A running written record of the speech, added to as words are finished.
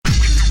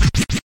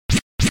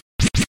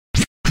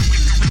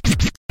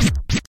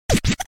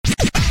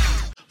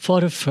for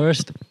the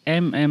first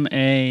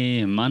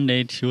MMA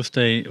Monday,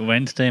 Tuesday,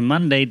 Wednesday,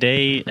 Monday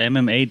day,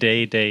 MMA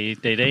day,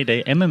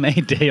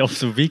 MMA day of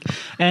the week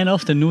and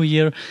of the new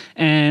year.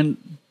 And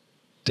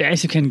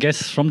as you can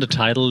guess from the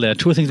title, there are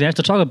two things we have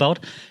to talk about.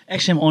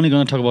 Actually, I'm only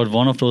going to talk about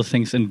one of those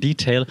things in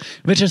detail,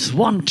 which is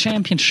One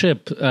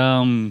Championship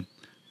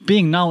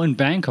being now in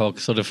Bangkok.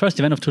 So the first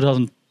event of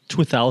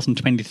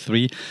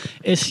 2023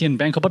 is here in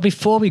Bangkok. But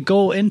before we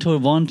go into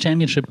One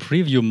Championship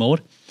preview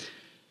mode,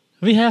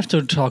 we have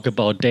to talk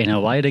about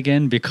Dana White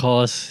again,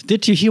 because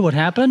did you hear what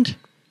happened?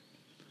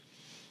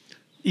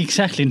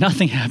 Exactly,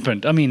 nothing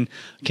happened. I mean,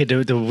 okay,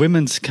 the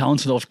Women's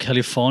Council of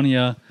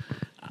California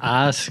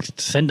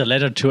sent a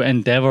letter to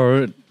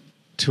Endeavor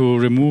to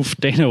remove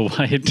Dana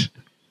White.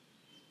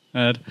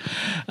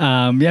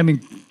 I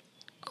mean,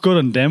 good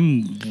on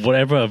them.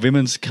 Whatever a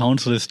Women's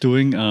Council is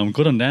doing,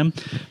 good on them.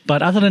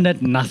 But other than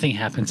that, nothing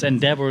happens.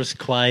 Endeavor is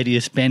quiet.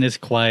 ESPN is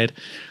quiet.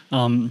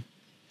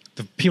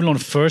 The people on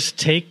First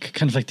Take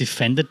kind of like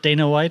defended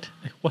Dana White.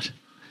 Like, what?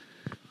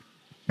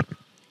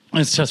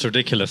 It's just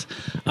ridiculous.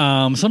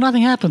 So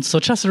nothing happens. So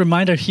just a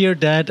reminder here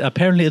that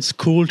apparently it's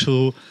cool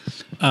to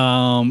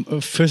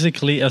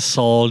physically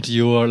assault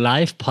your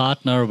life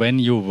partner when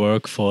you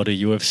work for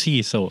the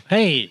UFC. So,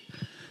 hey,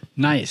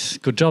 nice.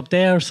 Good job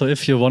there. So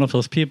if you're one of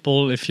those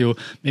people, if you,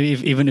 maybe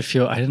even if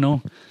you, I don't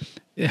know,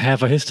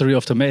 have a history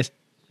of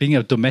being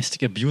a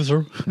domestic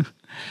abuser,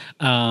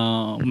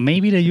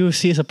 maybe the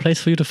UFC is a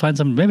place for you to find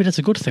some. Maybe that's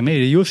a good thing.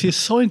 Maybe the UFC is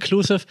so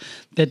inclusive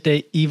that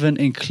they even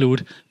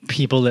include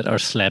people that are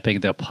slapping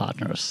their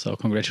partners. So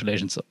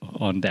congratulations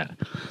on that.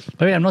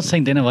 But I'm not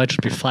saying Dana White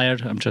should be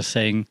fired. I'm just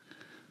saying,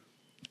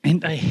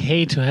 and I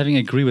hate to having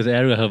agree with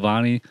Ariel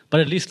Helwani, but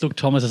at least Luke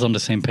Thomas is on the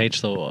same page.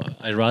 So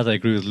I'd rather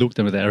agree with Luke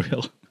than with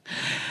Ariel.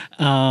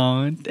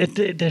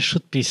 There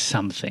should be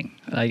something.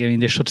 Like, I mean,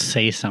 they should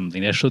say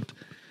something. They should.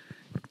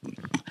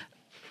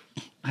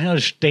 I know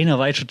Dana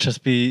White should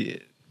just be.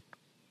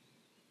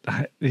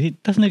 He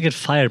doesn't get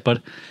fired,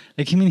 but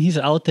like, I mean, he's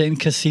out there in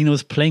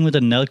casinos playing with the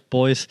Nelk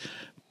boys,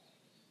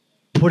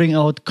 putting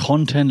out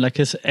content like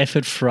his F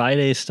It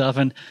Friday stuff,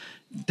 and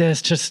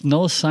there's just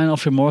no sign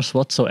of remorse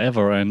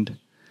whatsoever, and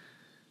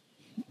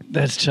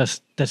that's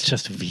just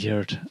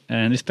weird.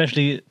 And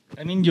especially,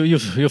 I mean,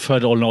 you've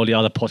heard all the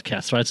other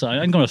podcasts, right? So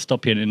I'm going to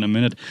stop here in a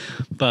minute,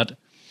 but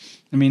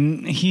I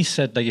mean, he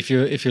said like if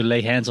you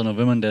lay hands on a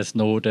woman, there's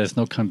no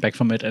coming back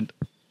from it, and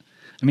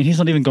I mean, he's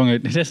not even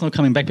going. There's no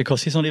coming back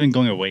because he's not even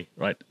going away,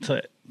 right? So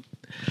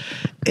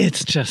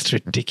it's just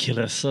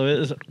ridiculous.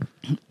 So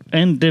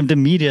and the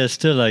media is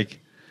still like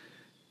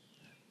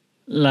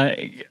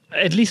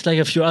at least like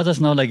a few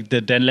others now, like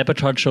the Dan Le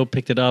Batard show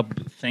picked it up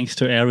thanks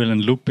to Ariel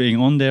and Luke being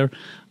on there.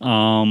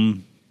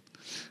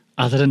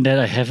 Other than that,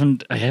 I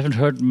haven't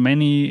heard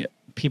many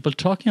people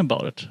talking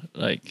about it.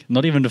 Like,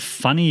 not even the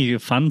fun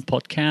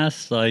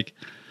podcasts. Like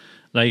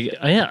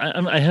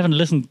I haven't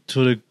listened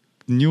to the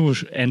new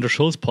Andrew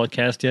Schulz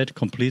podcast yet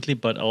completely,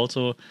 but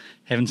also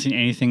haven't seen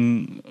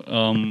anything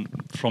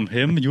from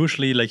him.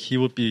 Usually, like, he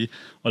would be,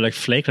 or like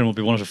Flagrant would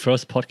be one of the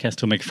first podcasts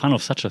to make fun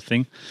of such a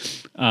thing,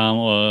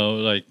 or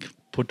like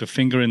put the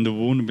finger in the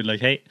wound and be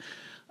like, hey,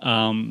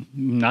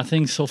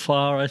 nothing so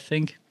far, I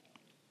think.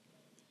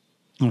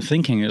 I'm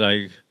thinking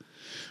like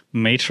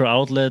major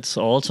outlets,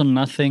 also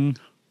nothing.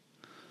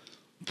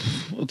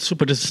 It's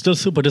still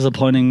super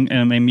disappointing.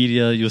 MMA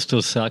media, you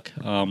still suck.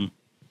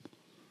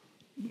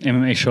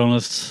 MMA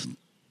journalists,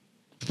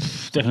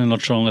 definitely not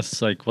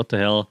journalists. Like, what the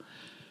hell?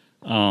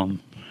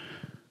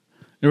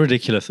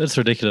 Ridiculous. It's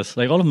ridiculous.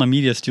 Like, all of my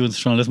media students,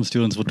 journalism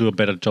students would do a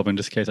better job in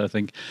this case, I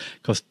think,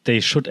 because they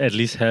should at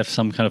least have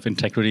some kind of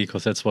integrity,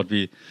 because that's what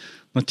we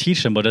not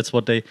teach them, but that's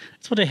what they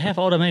have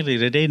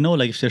automatically. They know,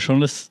 like, if they're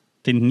journalists,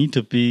 they need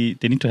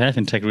to have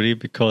integrity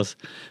because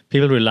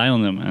people rely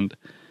on them. And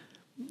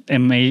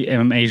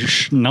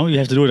MMA, now you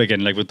have to do it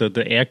again, like with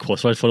the air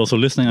quotes, right? For those who are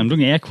listening, I'm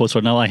doing air quotes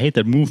right now. I hate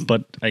that move,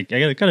 but I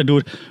gotta do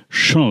it.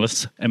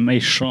 Journalists, MMA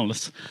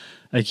journalists,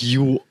 like,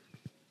 you,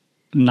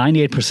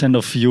 98%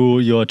 of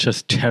you're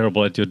just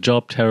terrible at your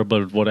job,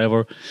 terrible at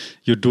whatever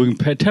you're doing,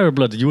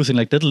 terrible at using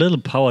like that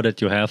little power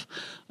that you have,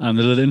 the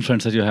little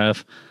influence that you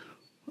have.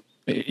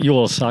 You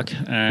all suck,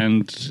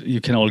 and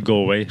you can all go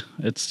away.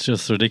 It's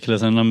just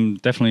ridiculous, and I'm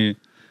definitely.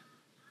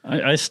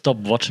 I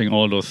stopped watching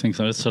all those things.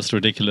 It's just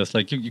ridiculous.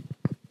 Like, you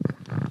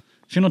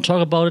if you don't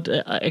talk about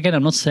it, again,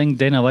 I'm not saying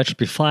Dana White should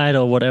be fired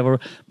or whatever,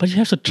 but you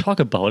have to talk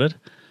about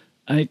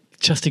it.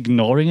 Just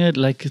ignoring it,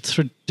 like, it's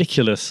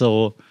ridiculous.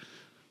 So,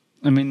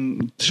 I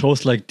mean,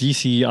 shows like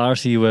DC,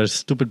 RC were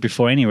stupid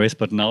before anyways,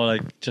 but now,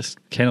 like, just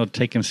cannot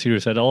take them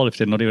serious at all if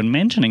they're not even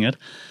mentioning it.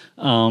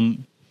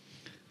 And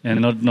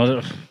not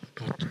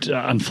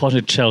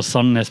unfortunately, Chael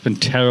Sonnen has been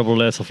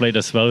terrible as of late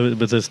as well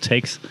with his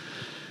takes,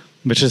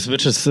 which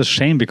is a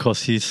shame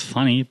because he's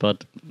funny,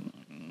 but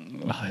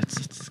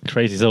it's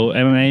crazy. So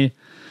MMA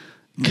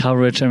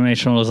coverage, MMA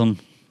journalism,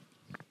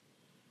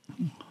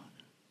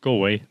 go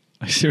away.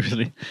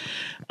 Seriously.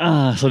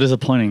 So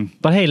disappointing.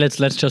 But hey, let's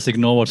just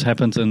ignore what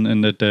happens in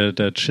the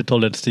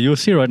shithole that's the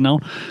UFC right now.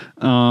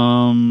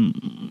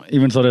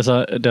 Even though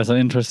there's an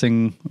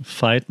interesting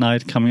fight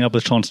night coming up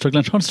with Sean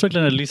Strickland. Sean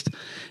Strickland at least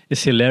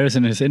is hilarious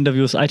in his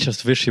interviews. I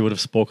just wish he would have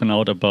spoken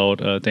out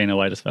about Dana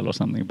White as well or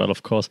something. But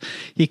of course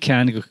he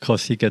can,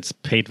 because he gets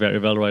paid very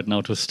well right now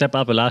to step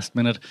up a last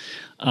minute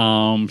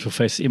to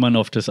face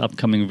Imanov this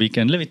upcoming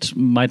weekend. We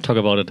might talk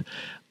about it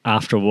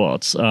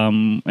afterwards.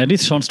 At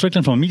least Sean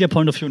Strickland, from a media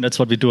point of view, and that's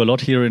what we do a lot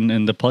here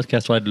in the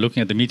podcast, right?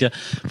 Looking at the media.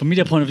 From a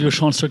media point of view,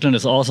 Sean Strickland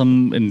is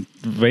awesome in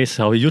ways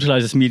how he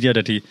utilizes media,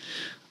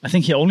 I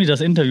think he only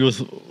does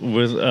interviews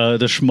with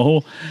the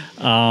Schmo.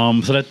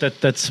 So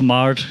that's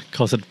smart,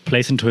 because it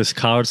plays into his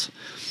cards.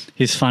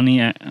 He's funny,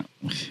 and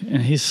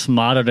he's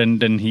smarter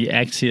than he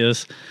acts he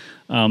is.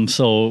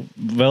 So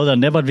well done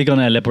there, but we're going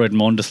to elaborate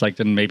more on this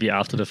then maybe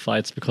after the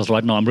fights, because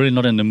right now I'm really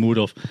not in the mood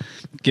of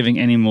giving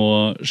any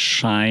more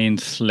shine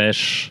 /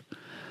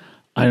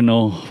 I don't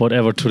know,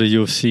 whatever to the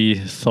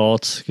UFC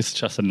thoughts. It's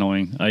just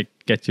annoying. I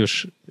get your,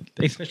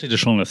 especially the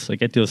journalists, I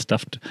get your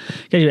stuff,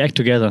 get your act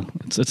together.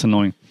 It's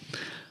annoying.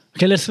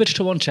 Okay, let's switch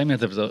to one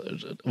championship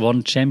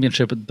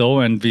though,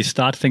 and we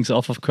start things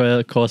off, of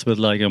course, with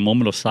a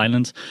moment of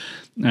silence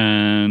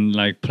and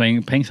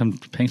paying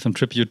some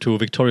tribute to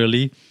Victoria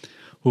Lee,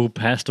 who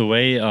passed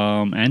away.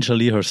 Angela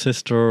Lee, her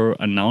sister,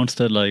 announced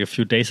it a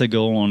few days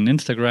ago on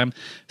Instagram,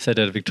 said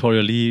that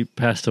Victoria Lee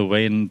passed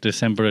away in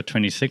December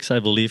 26th, I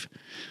believe.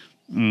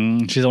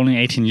 She's only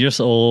 18 years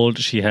old.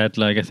 She had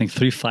I think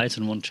 3 fights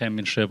in one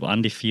championship,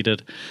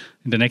 undefeated.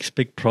 The next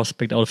big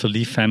prospect out of the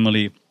Lee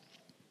family.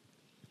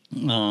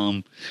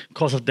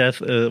 Cause of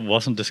death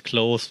wasn't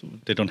disclosed.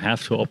 They don't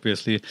have to,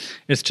 obviously.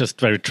 It's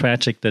just very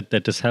tragic that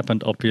this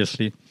happened,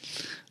 obviously.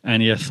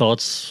 Any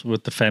thoughts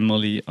with the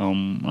family?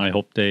 I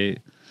hope they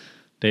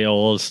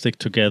all stick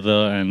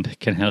together and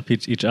can help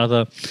each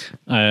other.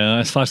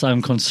 As far as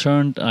I'm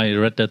concerned, I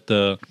read that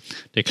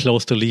they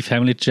closed the Lee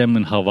family gym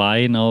in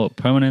Hawaii now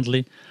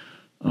permanently.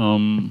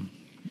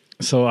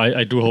 So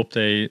I do hope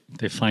they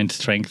find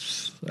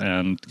strength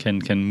and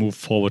can move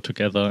forward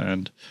together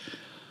and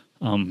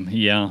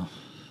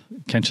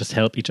can just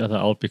help each other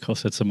out,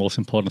 because it's the most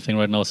important thing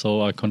right now.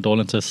 So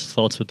condolences,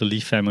 thoughts with the Lee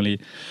family.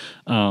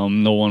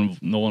 No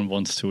one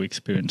wants to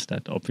experience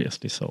that,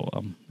 obviously. So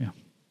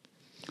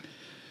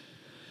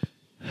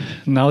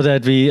Now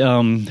that we,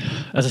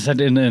 as I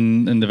said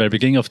in the very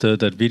beginning of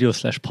that video /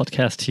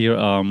 podcast here,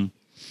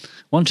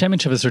 One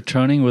Championship is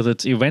returning with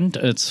its event.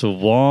 It's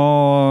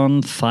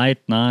one fight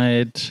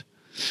night.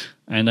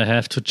 And I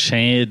have to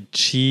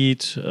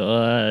cheat.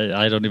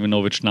 I don't even know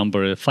which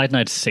number. Fight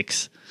Night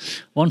 6.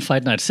 One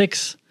Fight Night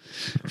 6.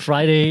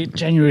 Friday,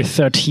 January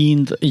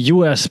 13th,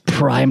 US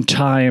prime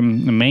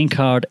time. Main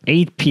card,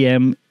 8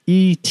 p.m.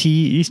 ET,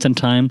 Eastern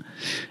time.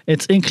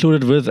 It's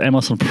included with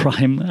Amazon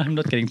Prime. I'm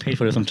not getting paid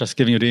for this. I'm just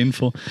giving you the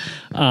info.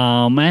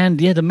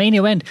 The main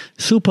event.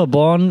 Super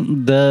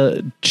Bon,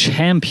 the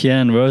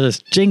champion, versus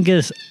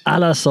Genghis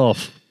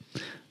Alasov,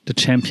 the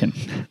champion.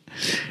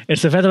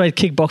 It's the featherweight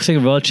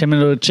kickboxing world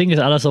champion. Genghis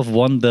Alasov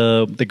won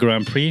the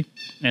Grand Prix,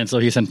 and so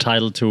he's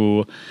entitled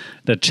to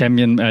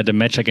the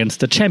match against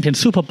the champion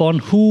Super Bon,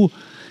 who,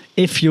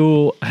 if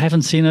you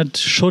haven't seen it,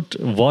 should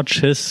watch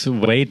his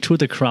way to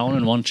the crown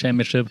in one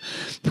championship,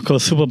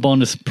 because Super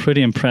Bon is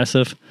pretty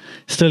impressive,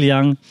 still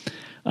young,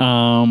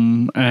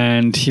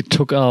 and he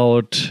took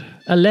out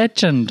a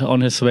legend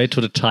on his way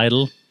to the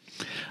title.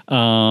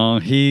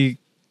 He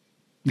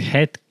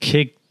head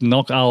kicked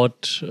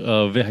knockout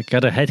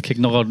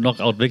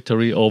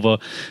victory over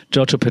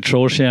Giorgio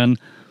Petrosyan,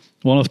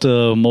 one of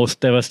the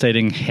most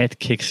devastating head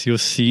kicks you've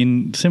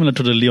seen, similar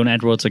to the Leon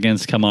Edwards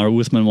against Kamaru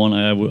Usman one,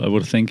 I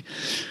would think.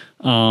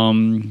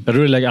 But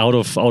really out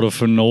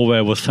of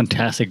nowhere, was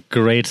fantastic,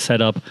 great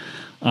setup.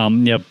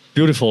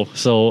 Beautiful.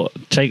 So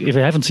if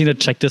you haven't seen it,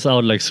 check this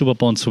out, Super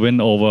Bon's win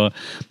over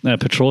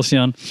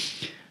Petrosyan.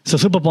 So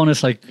Super Bon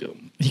is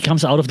he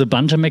comes out of the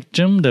Bantamweight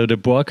gym,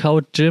 the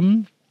workout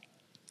gym.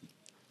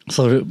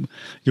 So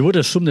you would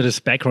assume that his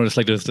background is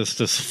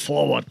this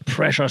forward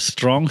pressure,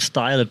 strong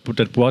style that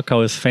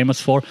Buakaw is famous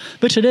for,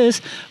 which it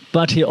is.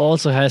 But he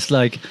also has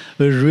a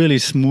really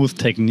smooth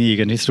technique,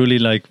 and he's really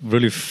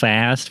really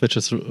fast, which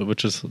is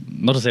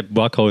not to say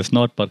Buakaw is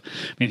not, but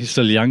he's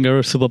still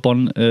younger. Super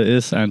Bon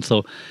is, and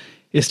so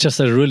it's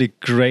just a really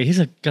great. He's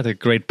got a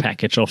great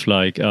package of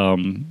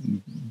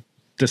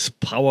this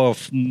power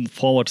of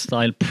forward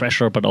style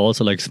pressure, but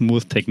also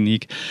smooth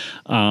technique,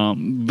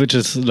 which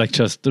is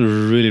just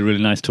really,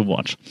 really nice to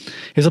watch.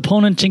 His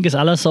opponent, Genghis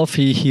Alasov,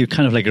 he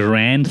kind of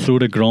ran through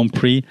the Grand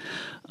Prix.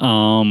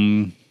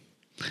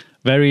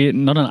 Very,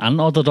 not an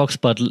unorthodox,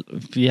 but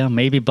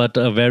maybe, but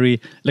a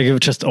very,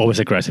 just always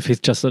aggressive. He's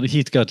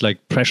got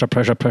pressure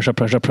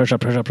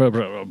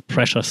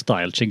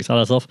style, Genghis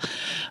Alasov.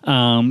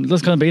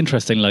 That's going to be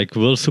interesting.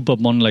 Will Super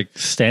Bon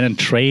stand and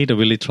trade, or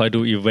will he try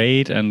to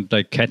evade and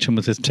catch him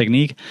with his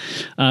technique?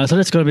 So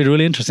that's going to be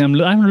really interesting.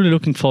 I'm really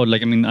looking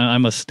forward.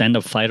 I'm a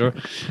stand-up fighter.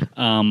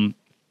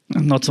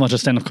 Not so much a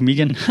stand-up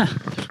comedian.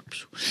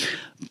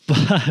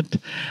 But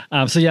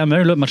so yeah, I'm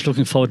very much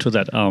looking forward to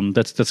that.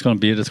 That's gonna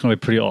be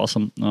pretty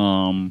awesome.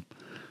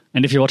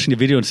 And if you're watching the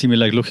video and see me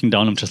like looking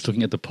down, I'm just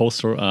looking at the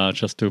poster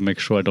just to make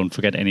sure I don't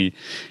forget any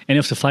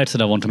of the fights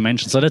that I want to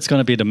mention. So that's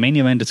gonna be the main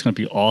event. It's gonna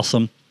be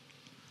awesome,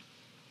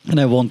 and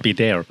I won't be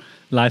there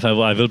live.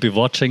 I will be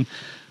watching.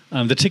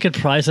 The ticket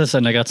prices,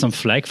 and I got some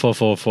flag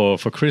for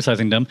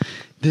criticizing them.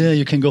 There,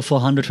 you can go for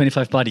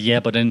 125 baht. Yeah,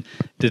 but then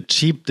the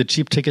cheap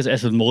tickets,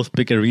 as with most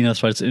big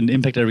arenas, right? It's in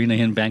Impact Arena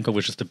here in Bangkok,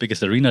 which is the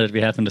biggest arena that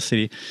we have in the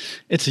city.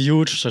 It's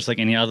huge, just like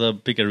any other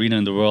big arena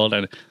in the world.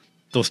 And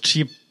those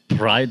cheap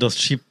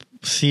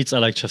seats are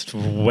like just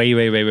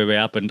way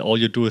up, and all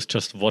you do is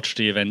just watch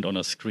the event on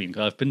a screen.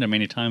 I've been there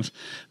many times.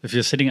 If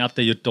you're sitting up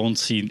there, you don't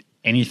see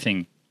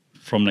anything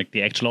from like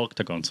the actual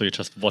octagon, so you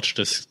just watch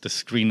the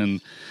screen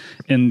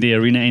in the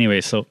arena anyway.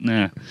 So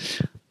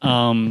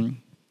the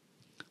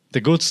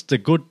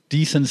good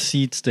decent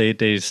seats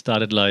they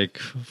started like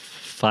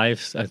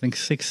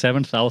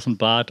 6,000-7,000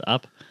 baht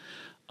up.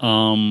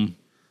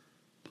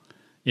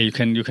 Yeah,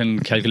 you can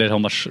calculate how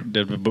much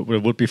that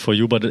would be for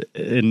you, but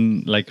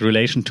in like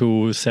relation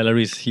to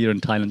salaries here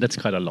in Thailand, that's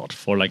quite a lot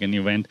for like an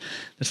event.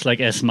 It's like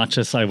as much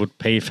as I would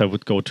pay if I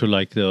would go to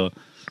like a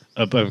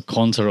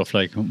concert of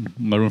like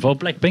Maroon 5.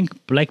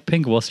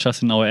 Blackpink was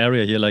just in our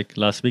area here like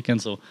last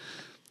weekend, so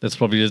that's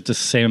probably the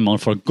same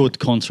amount for a good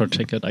concert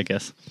ticket, I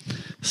guess.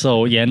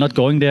 So yeah, not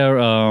going there,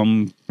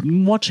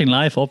 watching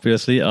live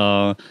obviously,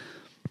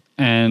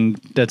 and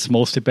that's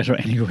mostly better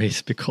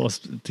anyways because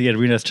the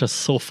arena is just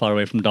so far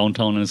away from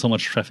downtown and there's so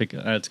much traffic.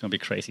 It's gonna be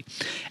crazy.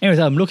 Anyways,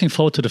 I'm looking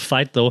forward to the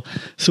fight though.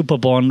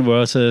 Superbon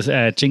versus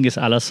Genghis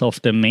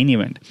Alasov, the main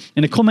event.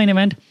 In the co-main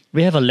event,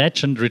 we have a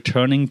legend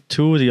returning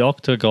to the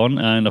octagon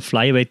in a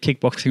flyweight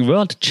kickboxing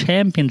world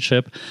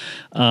championship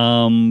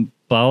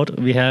bout.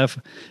 We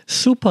have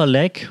Super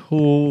Leg,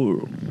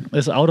 who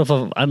is out of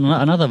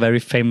another very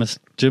famous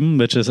gym,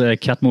 which is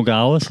Kiat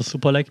Mogao. So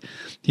Super Leg,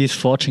 he's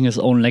forging his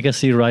own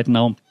legacy right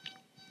now.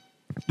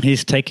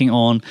 He's taking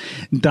on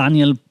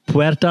Daniel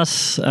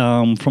Puertas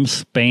from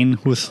Spain,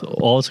 who's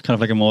also kind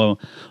of like a more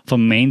of a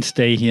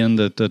mainstay here in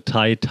the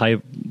Thai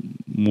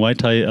Muay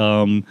Thai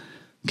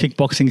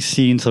kickboxing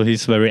scene. So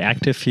he's very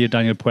active here,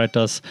 Daniel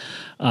Puertas.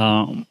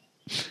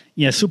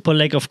 Yeah, Super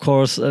Leg, of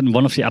course, and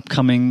one of the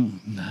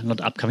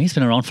not upcoming, he's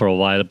been around for a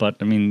while, but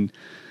I mean,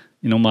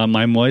 you know,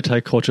 my Muay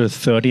Thai coach is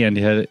 30 and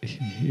he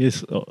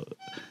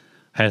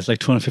has like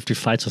 250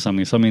 fights or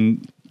something. So, I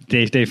mean,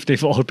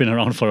 they've all been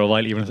around for a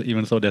while,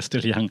 even though they're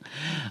still young.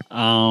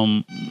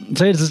 So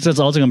it's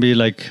also going to be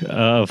like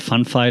a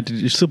fun fight.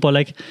 Super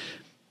Leg,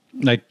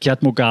 like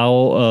Kiat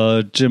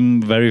Mogao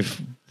gym, very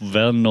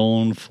well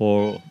known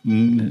for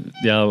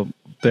the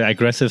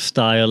aggressive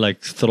style,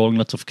 like throwing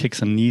lots of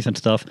kicks and knees and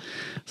stuff.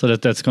 So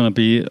that's going to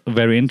be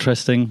very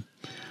interesting.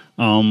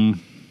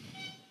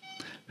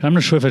 I'm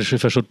not sure if I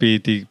should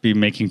be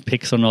making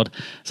picks or not.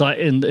 So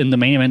in the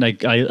main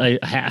event, I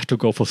have to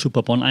go for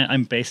Superbon.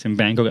 I'm based in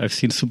Bangkok. I've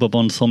seen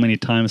Superbon so many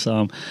times,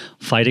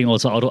 fighting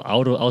also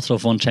out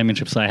of one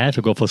championship. So I have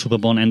to go for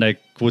Superbon, and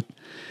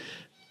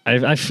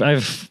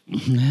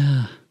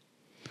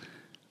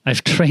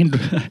I've trained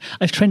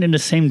in the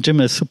same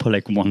gym as Super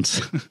Leg once,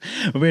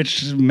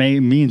 which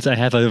means I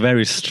have a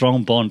very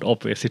strong bond,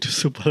 obviously, to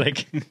Super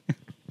Leg.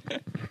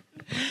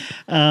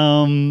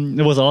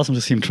 It was awesome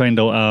to see him train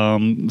though.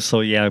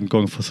 So yeah, I'm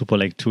going for Super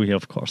Leg 2 here,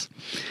 of course.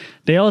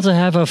 They also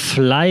have a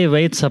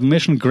flyweight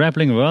submission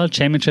grappling world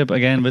championship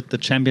again with the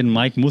champion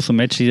Mike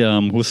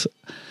Musumeci, who's,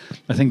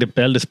 I think the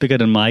belt is bigger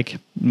than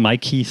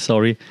Mikey,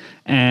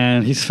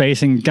 and he's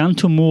facing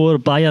Gantumur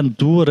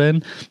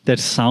Bayanduren. That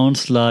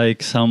sounds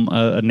like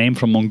a name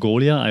from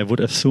Mongolia, I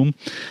would assume.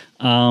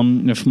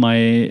 If my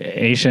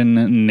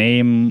Asian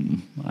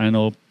name,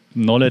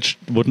 knowledge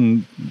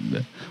wouldn't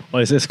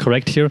is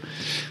correct here.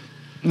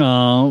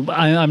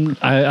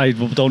 I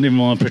don't even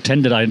want to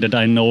pretend that I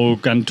know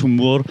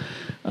Gantumur.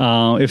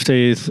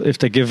 If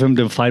they give him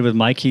the fight with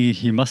Mikey,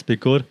 he must be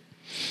good.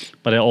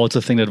 But I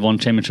also think that One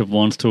Championship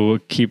wants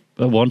to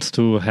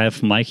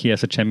have Mikey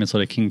as a champion, so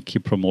they can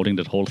keep promoting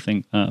that whole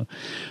thing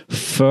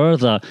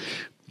further.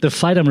 The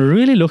fight I'm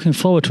really looking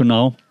forward to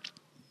now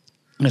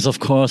is, of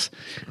course,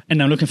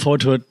 and I'm looking forward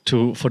to it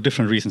for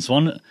different reasons.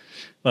 One,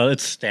 well,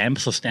 it's Stamp.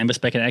 So Stamp is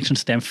back in action.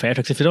 Stamp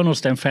Fairtex. If you don't know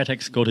Stamp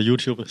Fairtex, go to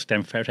YouTube,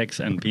 Stamp Fairtex,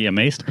 and be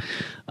amazed.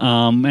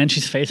 And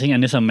she's facing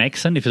Anissa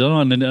Maxson. If you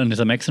don't know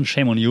Anissa Maxson,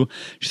 shame on you.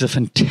 She's a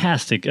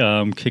fantastic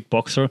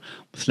kickboxer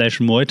 /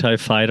 Muay Thai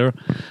fighter.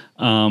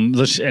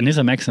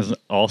 Anissa Maxson is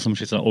awesome.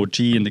 She's an OG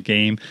in the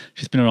game.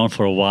 She's been around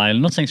for a while.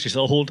 I'm not saying she's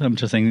old. I'm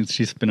just saying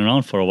she's been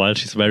around for a while.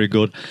 She's very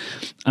good.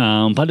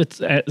 But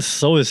it's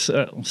so is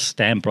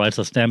Stamp, right?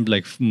 So Stamp,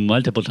 like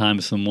multiple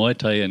times Muay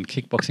Thai and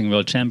kickboxing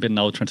world champion,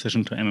 now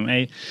transitioned to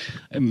MMA,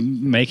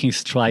 making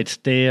strides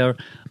there.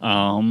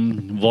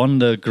 Won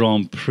the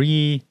Grand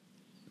Prix.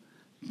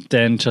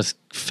 Then just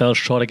fell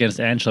short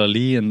against Angela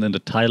Lee, and then the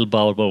title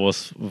bout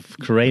was a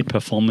great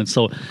performance.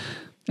 So.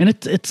 And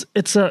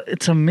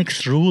it's a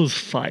mixed rules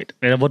fight.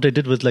 What they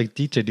did with like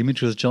DJ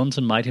Demetrius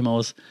Johnson, Mighty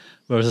Mouse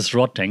versus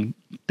Roteng,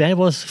 that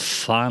was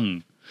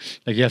fun.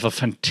 Like you have a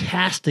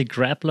fantastic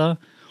grappler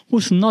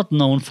who's not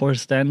known for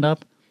his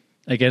stand-up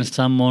against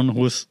someone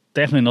who's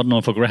definitely not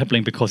known for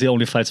grappling because he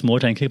only fights Muay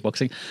Thai and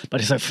kickboxing, but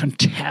he's a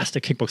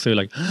fantastic kickboxer. You're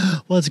like,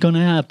 what's going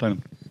to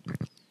happen?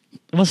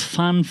 It was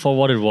fun for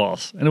what it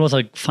was. And it was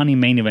a funny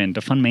main event,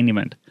 a fun main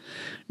event.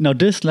 Now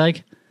this,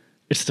 like,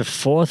 it's the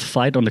fourth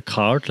fight on the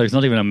card. Like, it's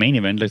not even a main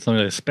event. Like, it's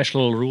not a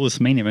special rules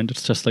main event.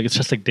 It's just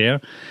like there.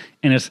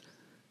 And it's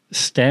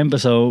Stamp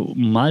is a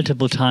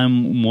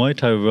multiple-time Muay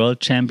Thai world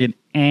champion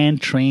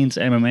and trains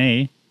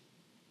MMA.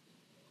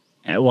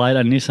 While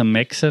Anissa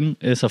Meksen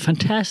is a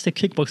fantastic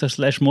kickboxer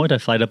 / Muay Thai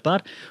fighter,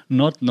 but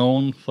not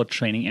known for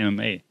training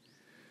MMA.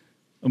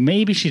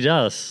 Maybe she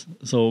does.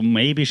 So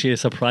maybe she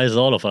surprises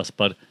all of us.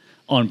 But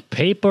on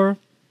paper,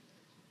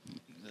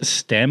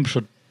 Stamp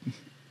should...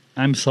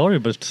 I'm sorry,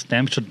 but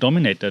Stamp should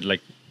dominate that.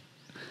 Like,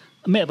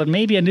 but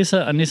maybe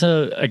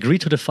Anissa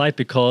agreed to the fight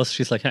because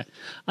she's like, hey,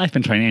 I've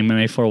been training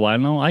MMA for a while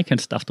now. I can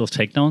stuff those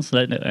takedowns,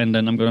 and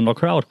then I'm going to knock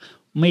her out.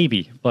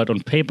 Maybe. But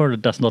on paper,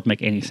 it does not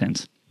make any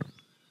sense.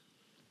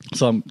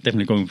 So I'm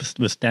definitely going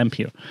with Stamp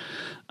here.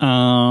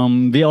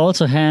 We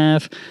also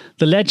have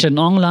the legend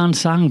Aung La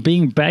Sang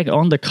being back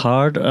on the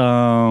card.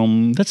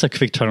 That's a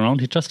quick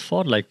turnaround. He just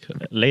fought like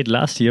late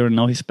last year, and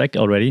now he's back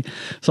already.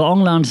 So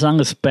Aung La Sang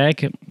is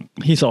back.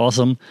 He's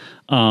awesome.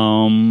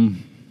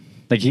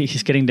 Like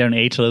he's getting there in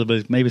age a little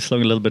bit, maybe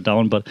slowing a little bit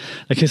down, but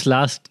like his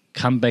last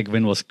comeback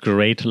win was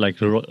great, like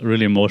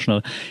really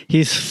emotional.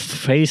 He's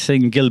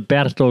facing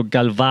Gilberto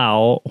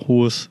Galvao,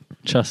 who's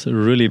just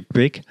really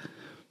big.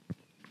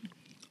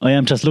 I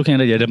am just looking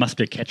at it. Yeah, there must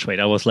be a catchweight.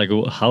 I was like,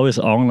 how is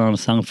Aung La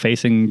Sang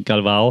facing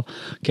Galvao?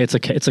 Okay, it's a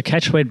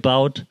catchweight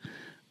bout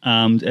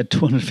at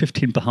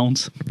 215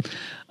 pounds.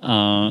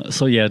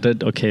 So yeah,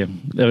 okay.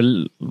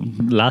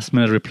 Last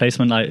minute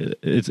replacement.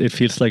 It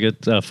feels like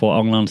it for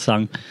Aung La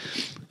Sang.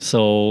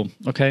 So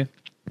okay,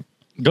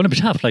 gonna be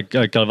tough. Like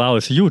Galvao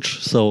is huge.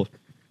 So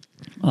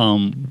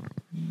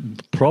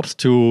props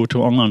to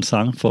Aung La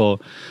Sang for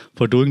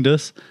doing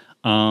this.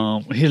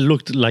 He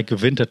looked like a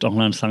vintage Aung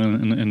La Sang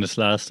in his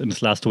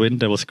last win.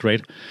 That was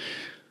great.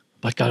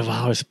 But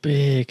Galvao is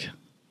big.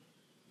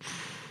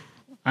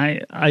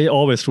 I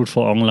always root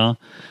for Aung La.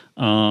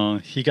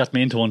 He got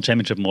me into one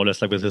championship more or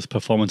less, like with his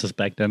performances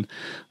back then.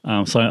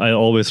 So I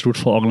always root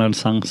for Aung La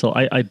Sang. So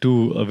I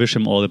do wish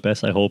him all the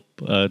best. I hope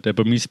the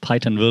Burmese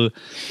Python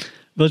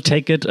will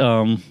take it.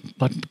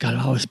 But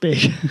Galvao is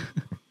big.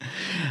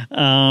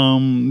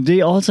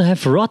 They also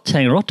have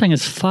Rodtang. Rodtang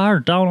is far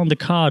down on the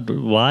card.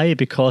 Why?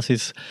 Because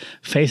he's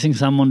facing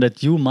someone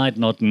that you might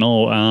not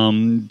know.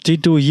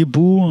 Jiddu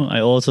Yibu. I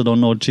also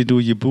don't know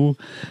Jiddu Yibu.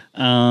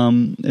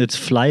 It's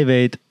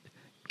flyweight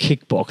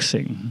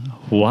kickboxing.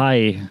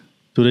 Why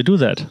do they do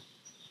that?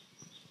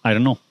 I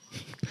don't know.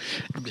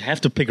 You have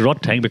to pick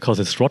Rodtang because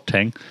it's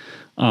Rodtang.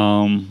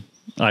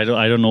 I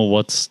don't know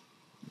what's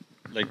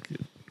like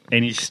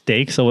any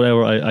stakes or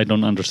whatever. I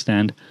don't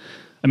understand.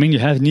 I mean, you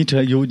have to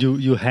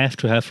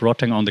have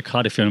Rodtang on the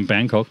card if you're in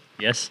Bangkok,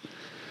 yes.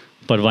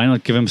 But why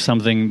not give him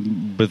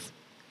something with,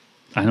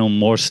 I don't know,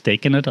 more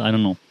stake in it? I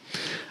don't know.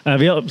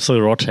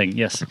 Rodtang,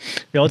 yes.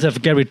 We also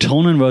have Gary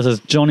Tonon versus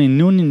Johnny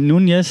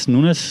Nunes.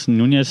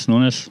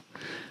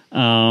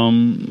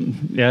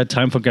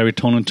 Time for Gary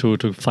Tonon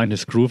to find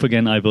his groove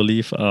again, I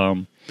believe.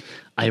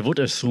 I would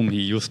assume he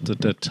used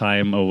the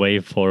time away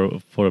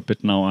for a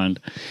bit now and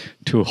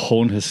to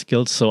hone his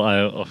skills. So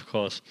of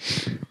course,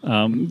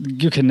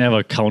 you can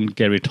never count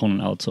Gary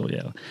Tonon out. So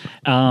yeah,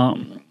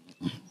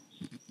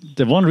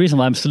 the one reason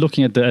why I'm still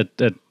looking at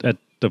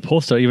the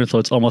poster, even though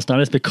it's almost done,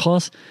 is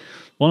because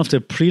one of the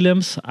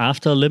prelims,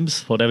 after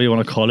limbs, whatever you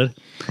want to call it,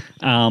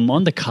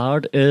 on the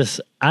card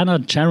is Anna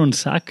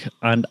Jarunsak,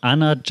 and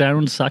Anna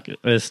Jarunsak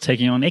is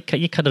taking on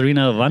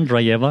Ekaterina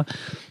Vandrayeva.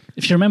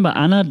 If you remember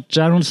Anna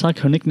Jarunsak,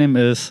 her nickname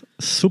is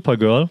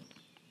Supergirl,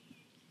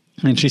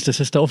 and she's the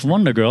sister of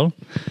Wonder Girl.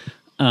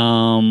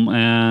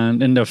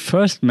 And in their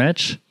first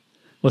match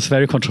was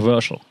very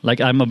controversial.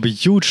 Like, I'm a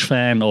huge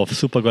fan of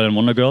Supergirl and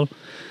Wonder Girl,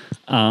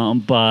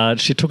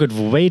 but she took it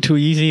way too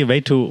easy, I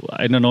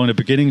don't know, in the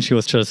beginning she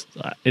was just,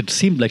 it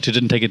seemed like she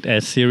didn't take it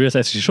as serious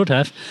as she should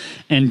have,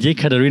 and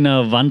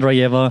Yekaterina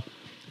Vandrayeva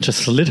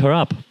just lit her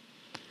up.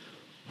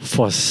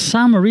 For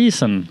some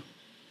reason,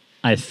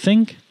 I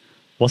think,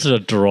 was it a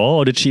draw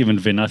or did she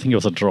even win? I think it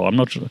was a draw. I'm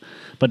not sure.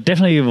 But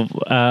definitely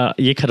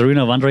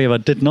Yekaterina Vandrayeva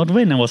did not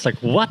win and was like,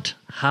 what?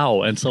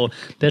 How? And so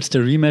that's the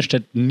rematch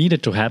that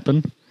needed to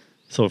happen.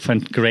 So I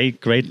found great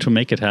to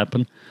make it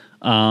happen.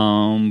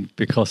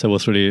 Because it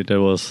was a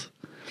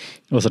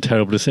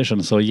terrible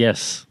decision. So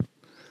yes,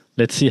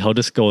 let's see how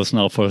this goes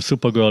now for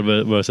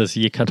Supergirl versus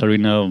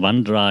Yekaterina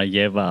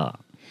Vandrayeva.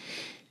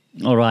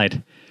 All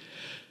right.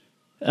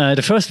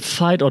 The first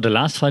fight or the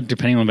last fight,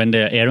 depending on when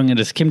they're airing it,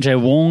 is Kim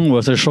Jae-won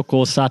versus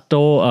Shoko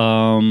Sato.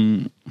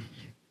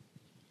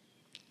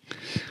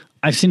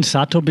 I've seen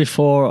Sato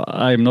before.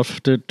 I'm not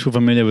too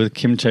familiar with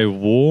Kim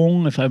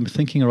Jae-wong, if I'm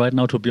thinking right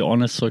now, to be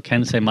honest, so I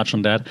can't say much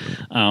on that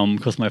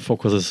because my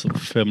focus is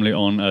firmly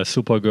on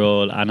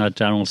Supergirl, Anna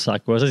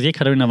Jaron-Sak versus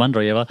Yekaterina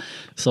Vandreeva.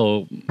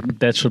 So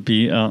that should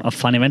be a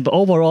fun event. But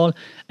overall,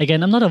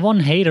 again, I'm not a one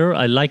hater.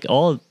 I like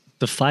all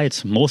the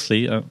fights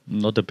mostly. I'm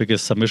not the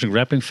biggest submission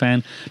grappling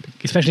fan,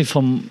 especially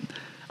from...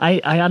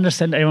 I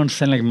understand everyone's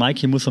saying like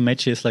Mikey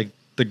Musumeci is like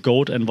the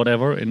GOAT and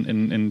whatever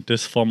in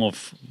this form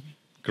of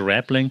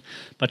grappling,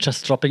 but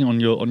just dropping on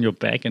your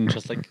back and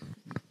just like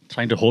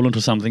trying to hold onto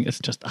something, it's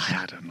just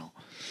I don't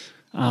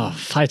know.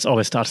 Fights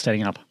always start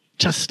standing up.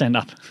 Just stand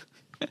up.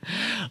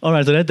 All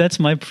right, so that's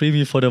my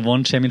preview for the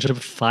One Championship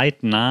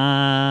Fight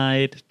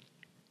Night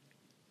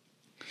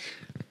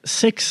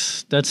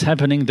 6 that's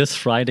happening this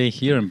Friday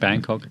here in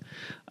Bangkok.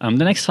 The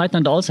next fight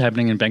night also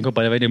happening in Bangkok.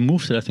 By the way, they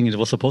moved it. I think it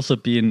was supposed to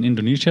be in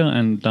Indonesia,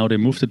 and now they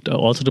moved it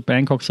also to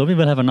Bangkok. So we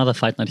will have another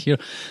fight night here.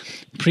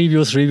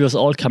 Previews, reviews,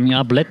 all coming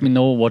up. Let me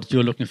know what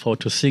you're looking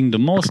forward to seeing the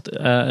most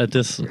at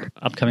this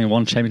upcoming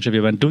One Championship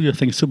event. Do you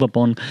think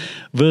Superbon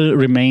will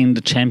remain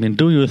the champion?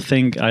 Do you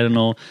think, I don't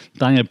know,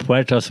 Daniel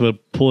Puertas will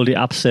pull the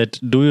upset?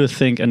 Do you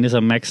think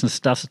Anissa Maxson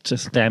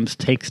stamps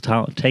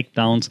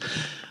takedowns?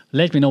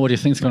 Let me know what you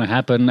think is going to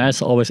happen.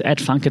 As always, at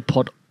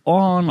FunkedPod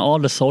on all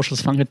the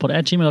socials,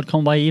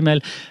 funkitpod@gmail.com by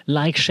email.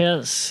 Like,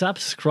 share,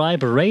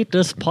 subscribe, rate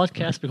this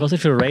podcast, because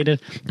if you rate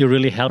it, you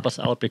really help us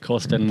out,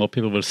 because then more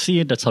people will see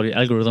it. That's how the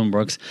algorithm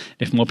works.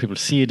 If more people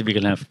see it, we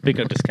can have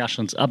bigger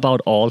discussions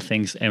about all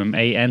things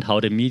MMA and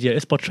how the media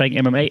is portraying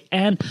MMA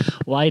and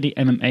why the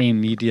MMA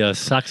media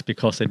sucks,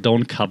 because they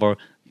don't cover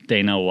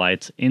Dana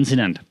White's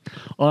incident.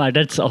 All right,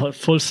 that's a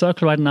full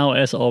circle right now.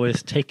 As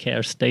always, take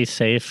care, stay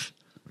safe,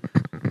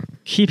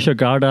 keep your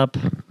guard up.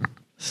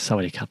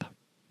 Sawadee Cup.